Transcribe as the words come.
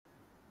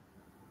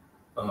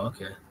Oh,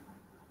 okay.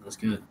 That's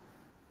good.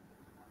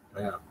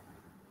 Yeah,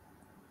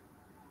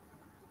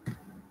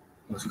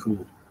 that's cool.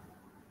 Do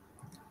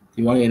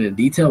you want to get into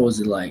detail? Was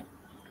it like,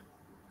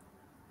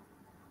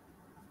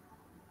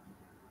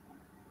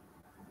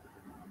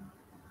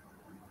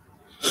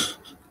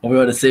 are we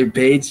on the same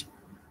page?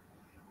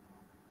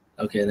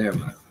 Okay, never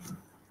mind.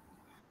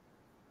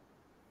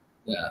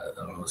 Yeah, I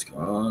don't know what's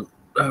going on.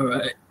 All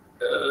right.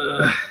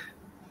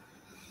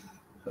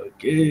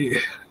 Okay.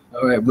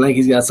 All right,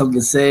 Blanky's got something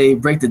to say.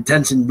 Break the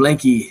tension,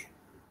 Blanky.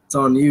 It's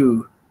on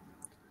you.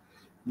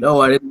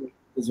 No, I didn't make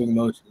this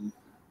emotion.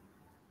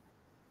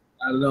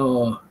 I don't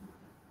know.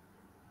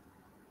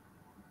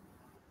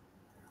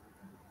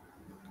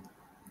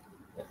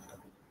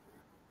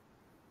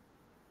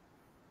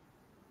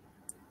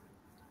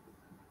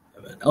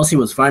 Elsie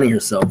was finding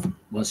herself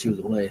while she was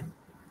away.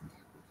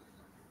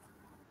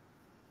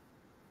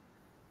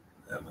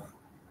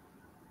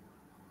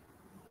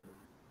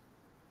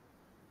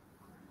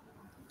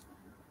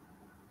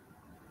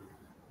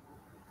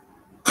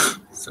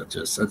 Such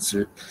a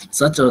censor,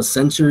 such a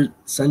sensual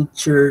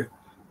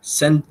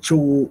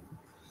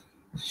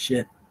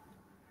shit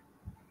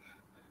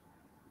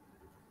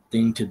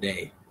thing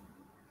today.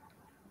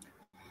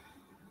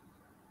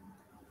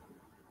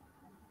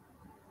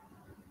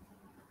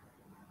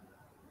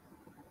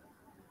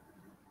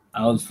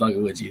 I was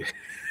fucking with you.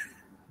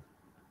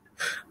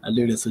 I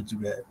knew this would you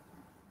bad.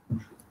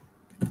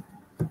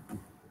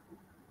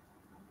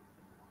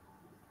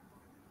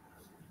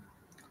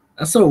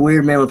 That's so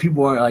weird, man. When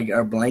people are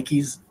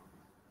blankies,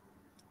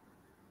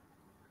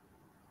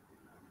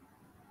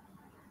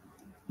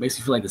 makes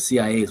me feel like the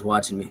CIA is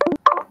watching me.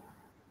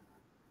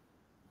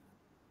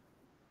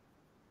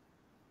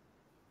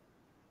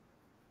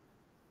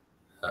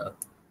 Uh,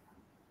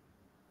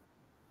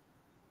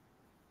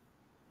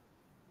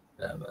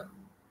 yeah, man.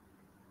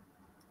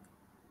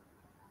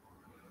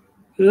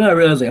 Then I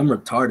realized like I'm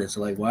retarded.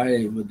 So like,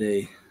 why would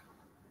they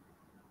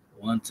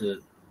want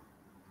to?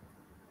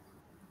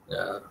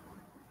 Uh,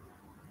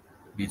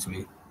 beats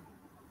me.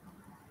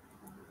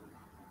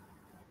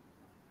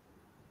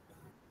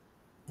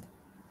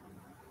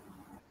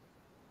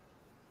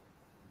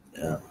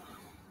 Yeah.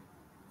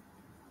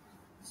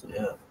 So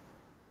yeah.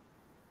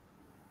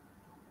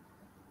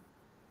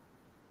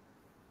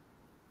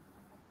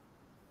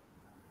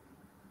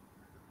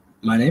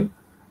 My name?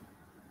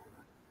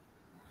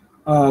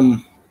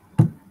 Um,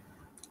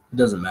 it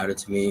doesn't matter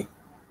to me.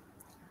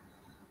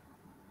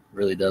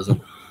 Really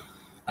doesn't.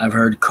 I've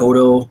heard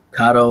Kodo,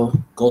 Kato,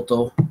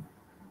 Goto.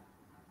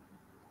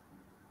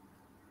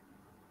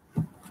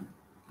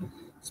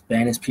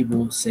 Spanish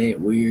people say it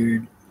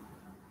weird.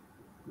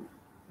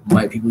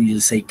 White people usually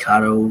say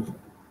Kato.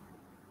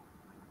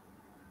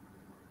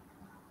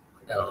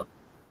 Uh,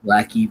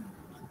 Blacky,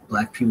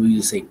 black people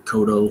usually say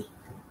Kodo.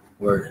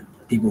 Or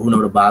people who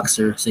know the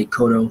boxer say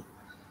Kodo.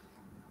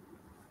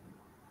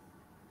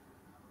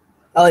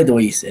 I like the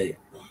way you say it.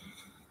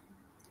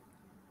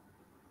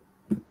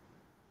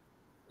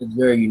 It's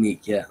very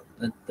unique. Yeah,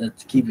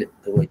 let's keep it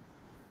the way.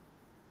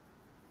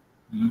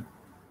 Mhm.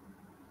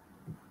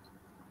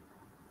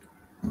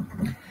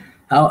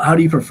 How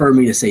do you prefer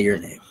me to say your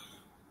name?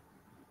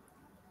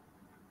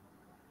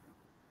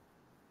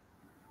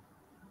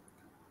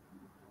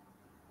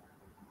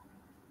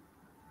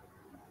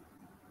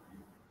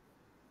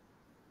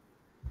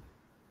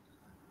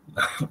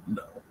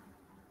 No,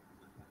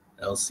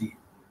 Elsie.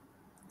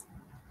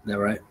 Is that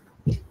right?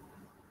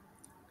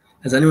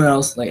 Has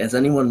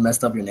anyone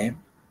messed up your name?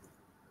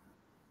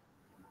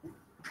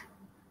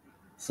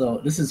 So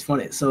this is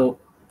funny. So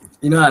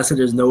you know how I said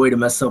there's no way to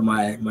mess up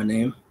my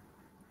name?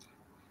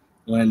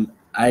 When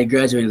I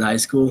graduated high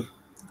school,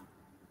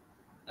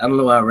 I don't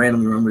know why I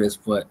randomly remember this,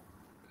 but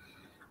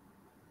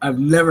I've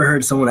never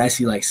heard someone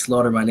actually like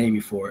slaughter my name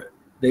before.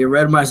 They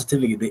read my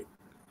certificate.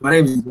 My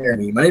name is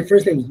Jeremy.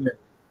 First name is Jeremy.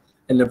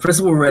 And the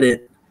principal read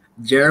it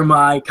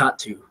Jeremiah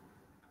Katu.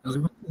 I was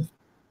like, what the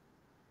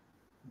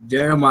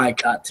Jeremiah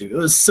Katu? It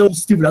was so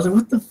stupid. I was like,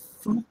 what the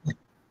fuck?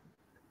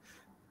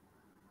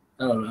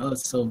 I don't know. It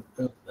was so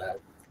bad.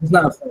 It's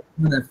not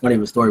that funny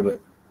of a story,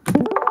 but I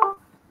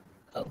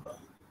don't know.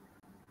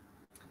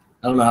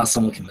 I don't know how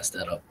someone can mess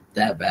that up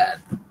that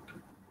bad.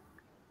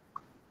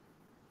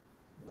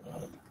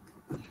 Um,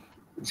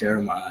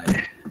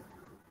 Jeremiah.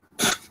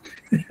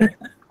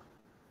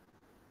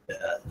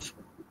 Yeah,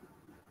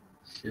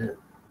 shit.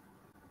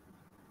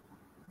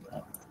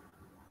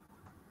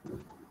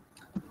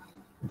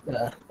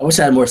 Yeah. I wish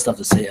I had more stuff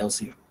to say,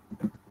 Elsie.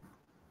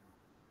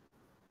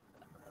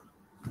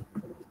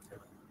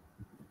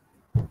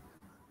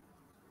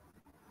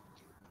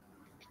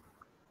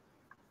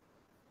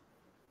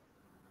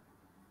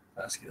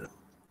 That's good.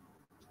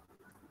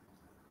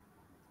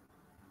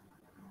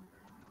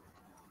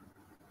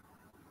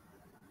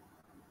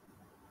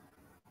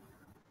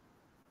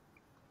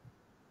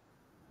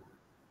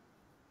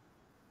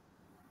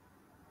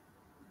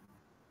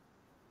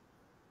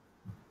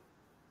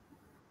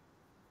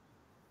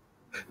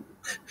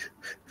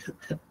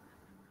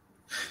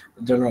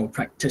 General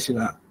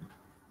practitioner.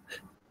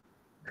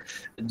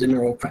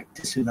 General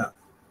practitioner.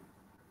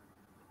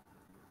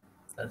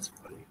 That's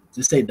funny.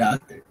 Just say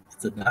doctor.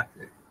 It's a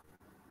doctor.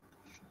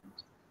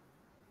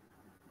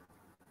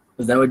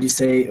 Is that what you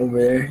say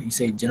over there? You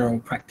say general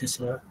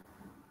practitioner?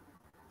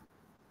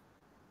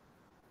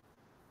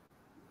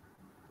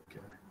 Okay,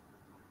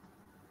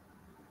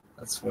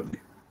 that's funny.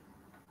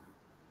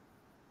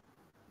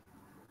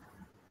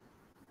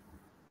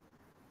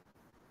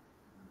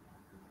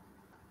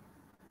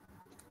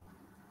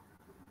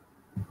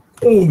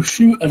 Oh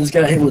shoot! I just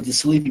got hit with the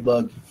sleepy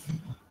bug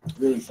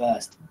really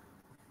fast.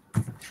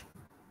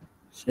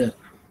 Shit.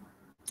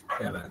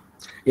 Yeah, man.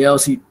 Yeah, I'll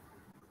see.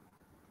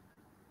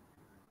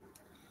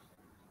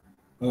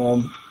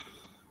 Um,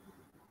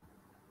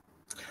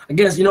 I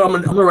guess I'm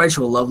gonna write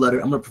you a love letter.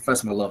 I'm gonna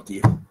profess my love to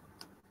you.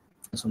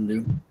 That's what I'm gonna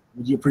do.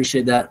 Would you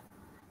appreciate that?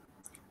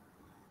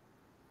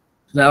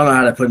 'Cause I don't know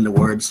how to put into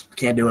words.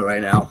 Can't do it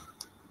right now.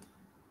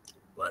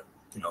 But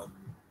you know,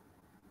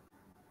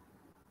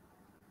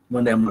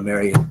 one day I'm gonna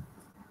marry you.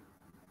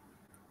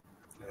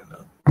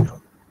 And,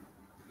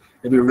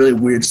 it'd be a really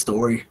weird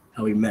story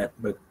how we met,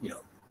 but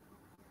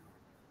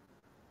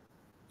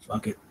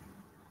fuck it.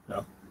 You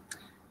know.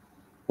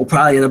 We'll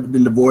probably end up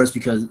in divorce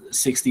because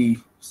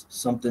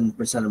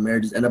 60-something% of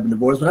marriages end up in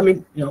divorce. But I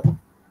mean,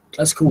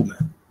 that's cool,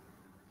 man.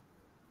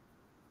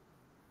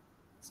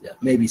 Yeah,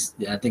 maybe.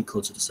 Yeah, I think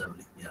closer to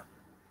 70. Yeah.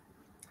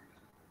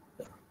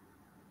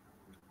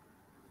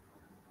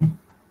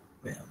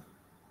 Yeah.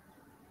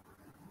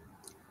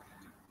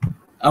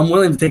 I'm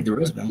willing to take the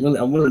risk, man.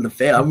 I'm willing to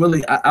fail. I'm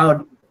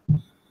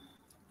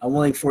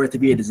willing for it to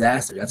be a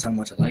disaster. That's how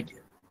much I like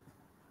it.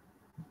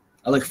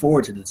 I look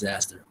forward to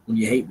disaster when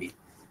you hate me.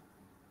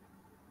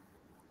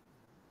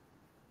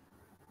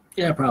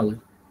 Yeah, probably.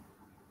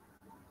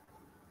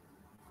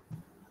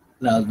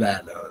 That was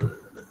bad.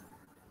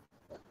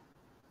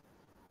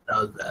 That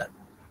was bad.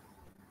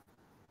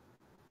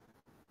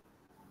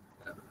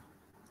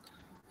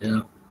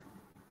 Yeah.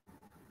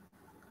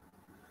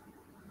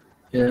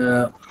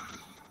 Yeah.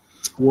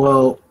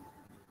 Well,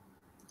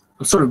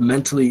 I'm sort of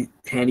mentally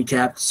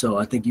handicapped, so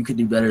I think you could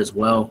do better as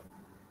well.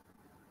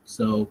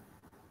 So,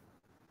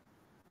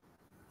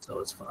 so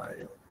it's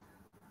fine.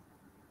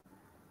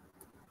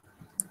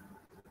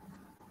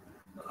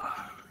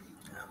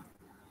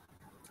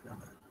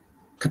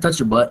 Can I touch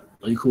your butt?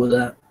 Are you cool with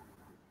that?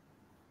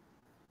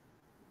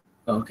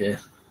 Okay.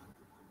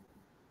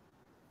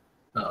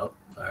 Oh, all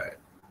right.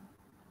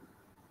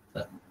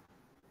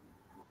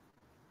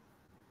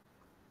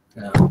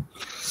 Yeah.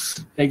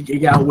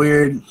 It got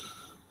weird.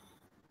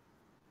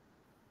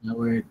 Got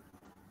weird.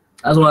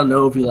 I just want to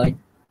know if you like.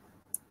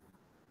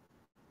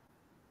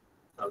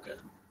 Okay.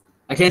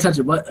 I can't touch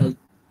your butt.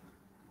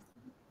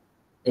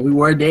 If we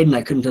were dating,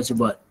 I couldn't touch your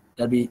butt.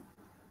 That'd be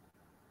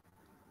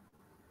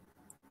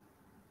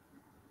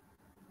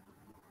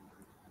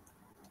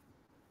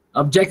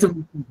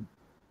objectively,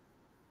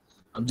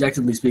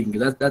 objectively speaking,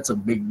 because that's a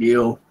big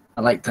deal.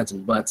 I like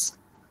touching butts.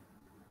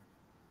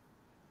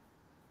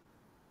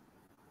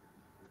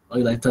 Oh,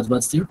 you like to touch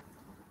butts too?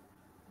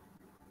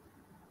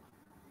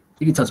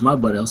 You can touch my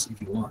butt else if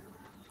you want.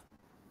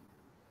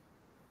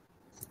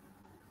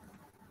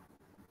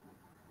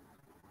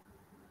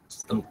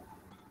 Just don't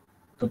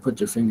put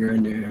your finger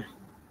in there.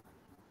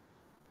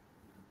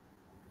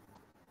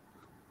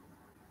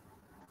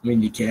 I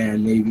mean, you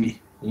can maybe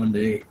one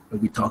day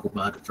if we talk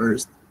about it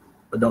first,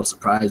 but don't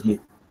surprise me.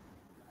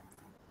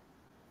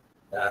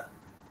 Uh,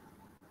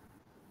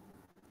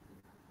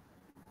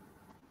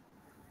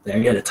 Then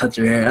you gotta touch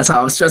your hair. That's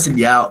how I was stressing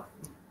you out.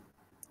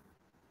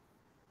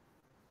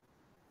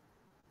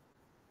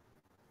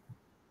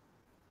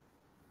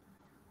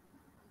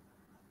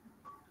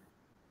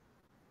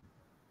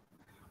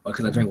 Oh,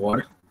 because I drink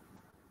water.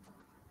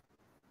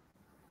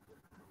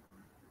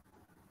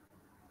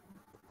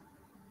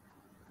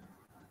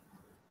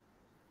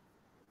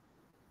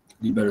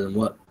 You better than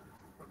what?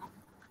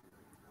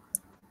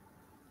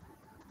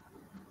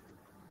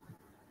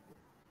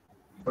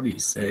 What do you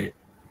say?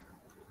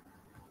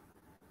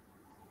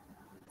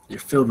 You're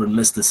filled with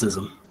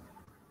mysticism.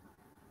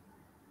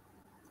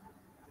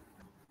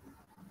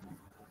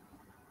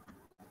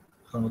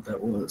 I don't know what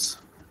that was.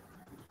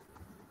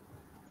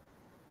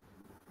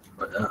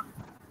 But yeah,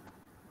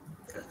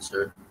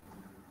 sure.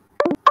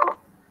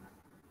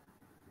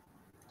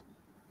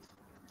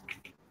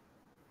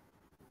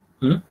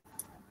 Hmm?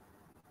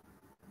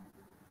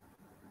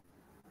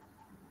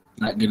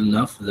 Not good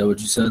enough? Is that what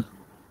you said?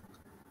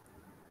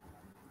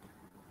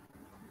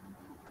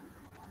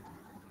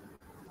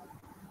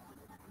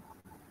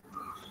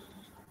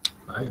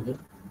 All right, yeah.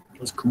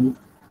 That's cool.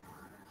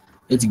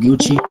 It's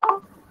Gucci.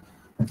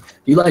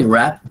 You like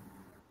rap,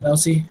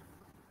 Elsie?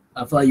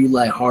 I feel like you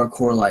like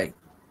hardcore, like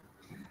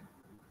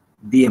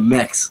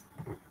DMX.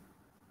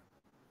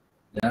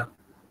 Yeah,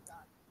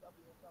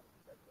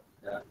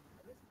 yeah.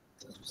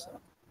 That's what's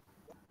up.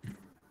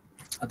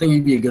 I think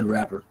you'd be a good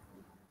rapper.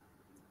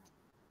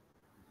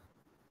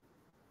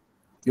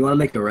 You want to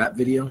make a rap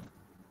video,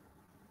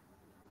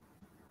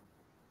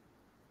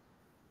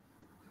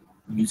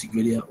 music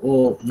video?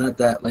 Well, not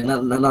that, like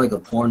not like a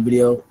porn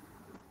video.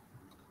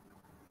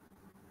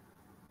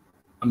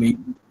 I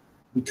mean,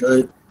 We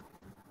could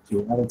if you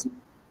wanted to.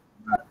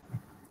 I'm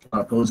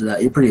not opposed to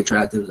that. You're pretty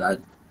attractive.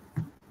 I'd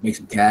make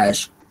some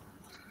cash.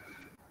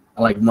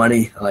 I like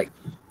money. I like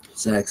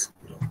sex.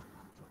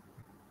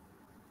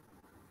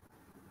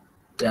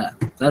 Yeah,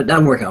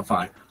 that'd work out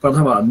fine. But I'm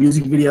talking about a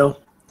music video.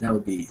 That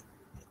would be.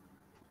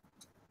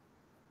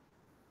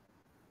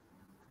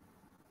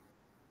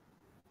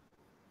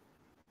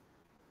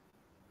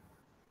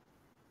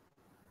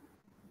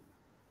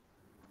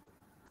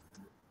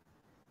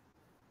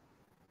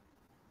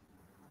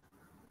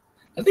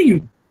 I think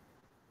you.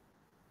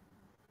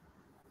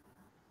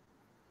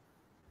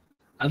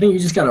 I think you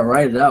just gotta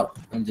write it out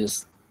and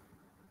just.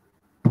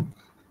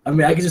 I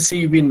mean, I can just see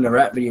you being in a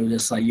rap video,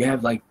 just like you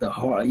have like the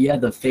hard, you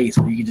have the face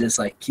where you can just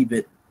like keep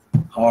it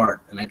hard,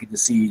 and I could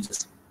just see you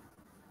just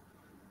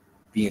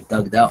being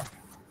thugged out.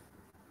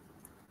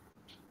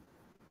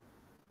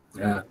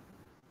 Yeah,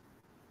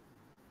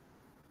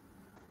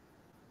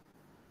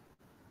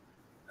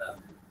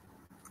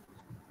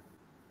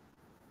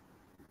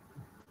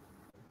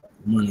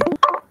 money.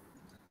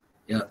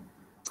 Yeah,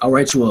 I'll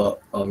write you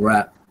a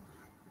rap.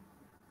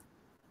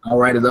 I'll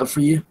write it up for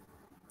you,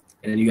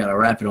 and then you gotta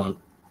rap it on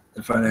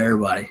in front of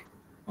everybody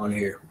on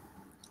here.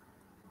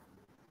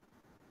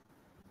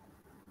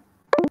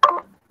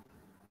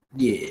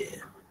 Yeah.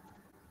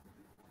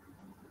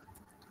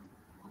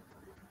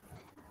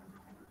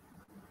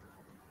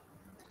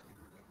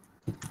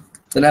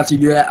 Then after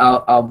you do that,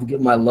 I'll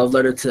give my love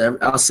letter to.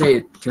 I'll say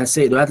it. Can I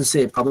say it? Do I have to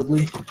say it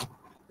publicly,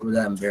 or would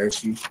that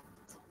embarrass you?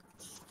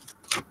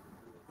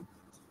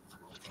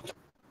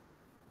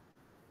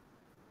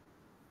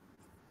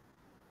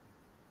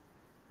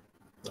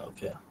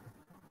 Okay.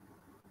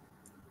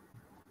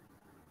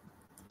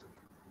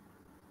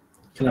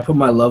 Can I put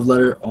my love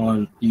letter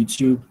on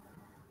YouTube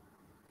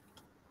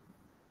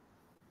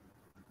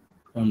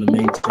on the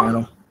main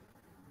channel?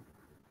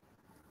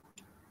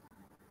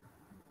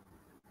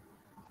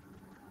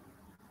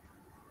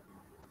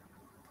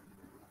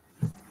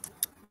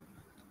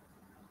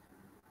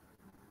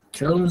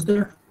 Carolyn's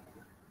there.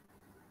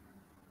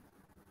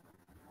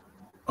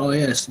 Oh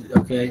yes.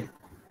 Okay.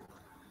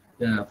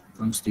 Yeah,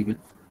 I'm stupid.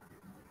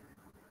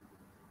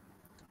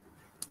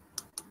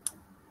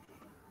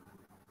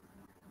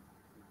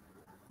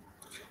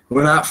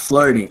 We're not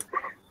flirting.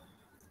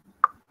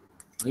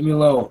 Leave me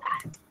alone.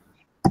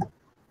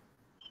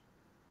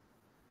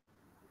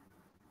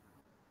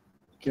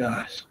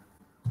 Gosh.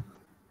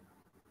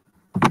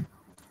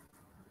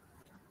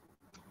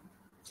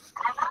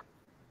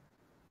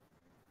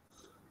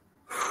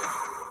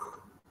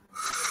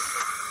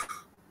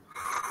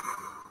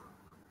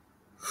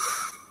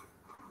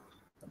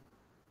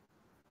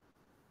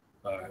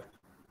 All right.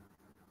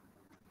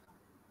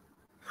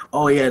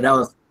 Oh yeah, that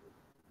was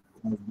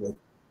good.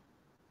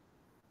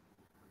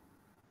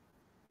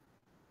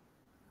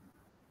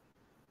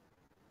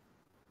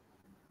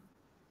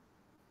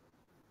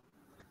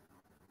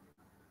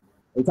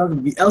 You're talking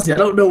to me, Elsie. I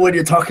don't know when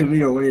you're talking to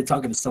me or when you're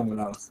talking to someone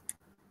else.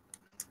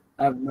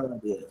 I have no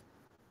idea.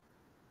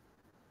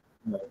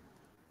 No.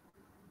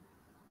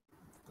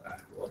 All right,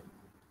 well,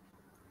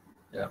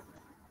 yeah.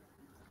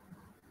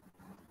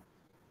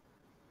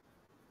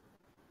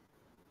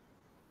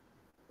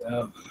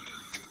 Yeah.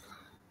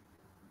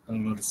 I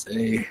don't know what to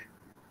say.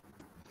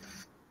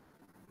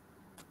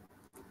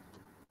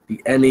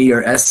 The NE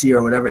or SC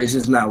or whatever, it's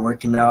just not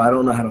working out. I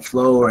don't know how to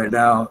flow right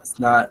now. It's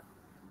not.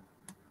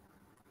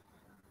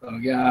 Oh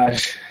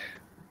gosh.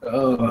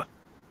 Oh,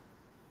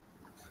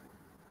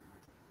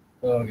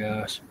 oh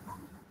gosh.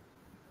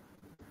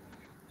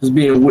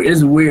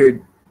 It's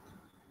weird.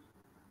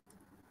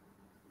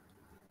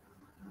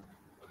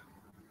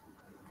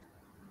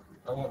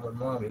 I want my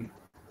mommy.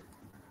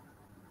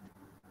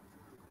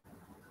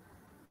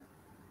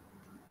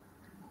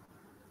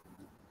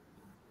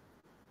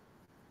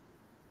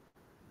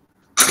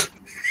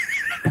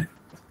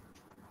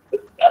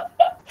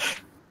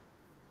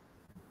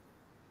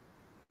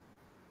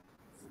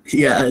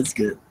 Yeah, it's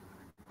good.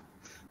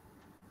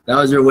 That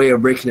was your way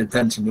of breaking the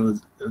tension.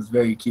 It was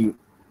very cute.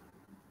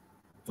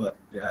 But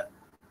yeah,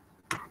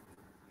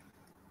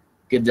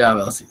 good job,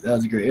 Elsie. That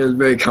was great. It was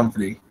very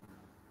comforting.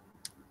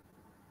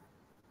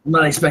 I'm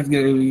not expecting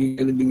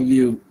anything of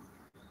you.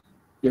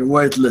 You're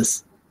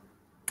worthless.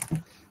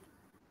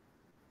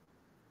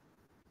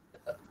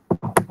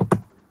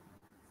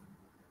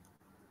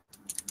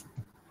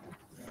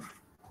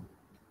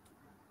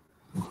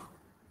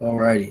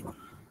 Alrighty.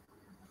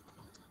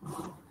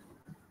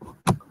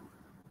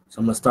 So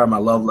I'm gonna start my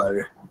love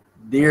letter.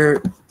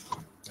 Dear,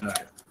 all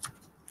right.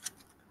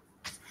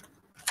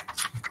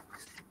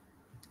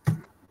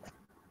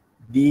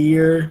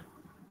 Dear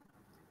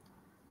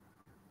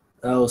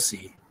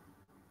Elsie,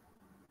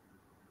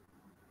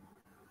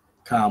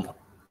 comma.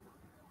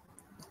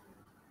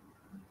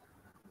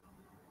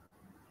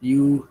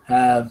 You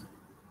have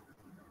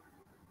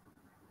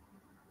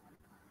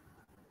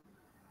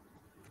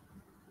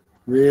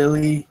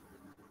really,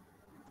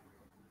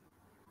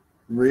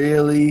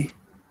 really,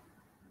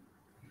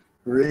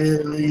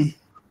 really,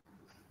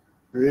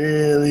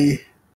 really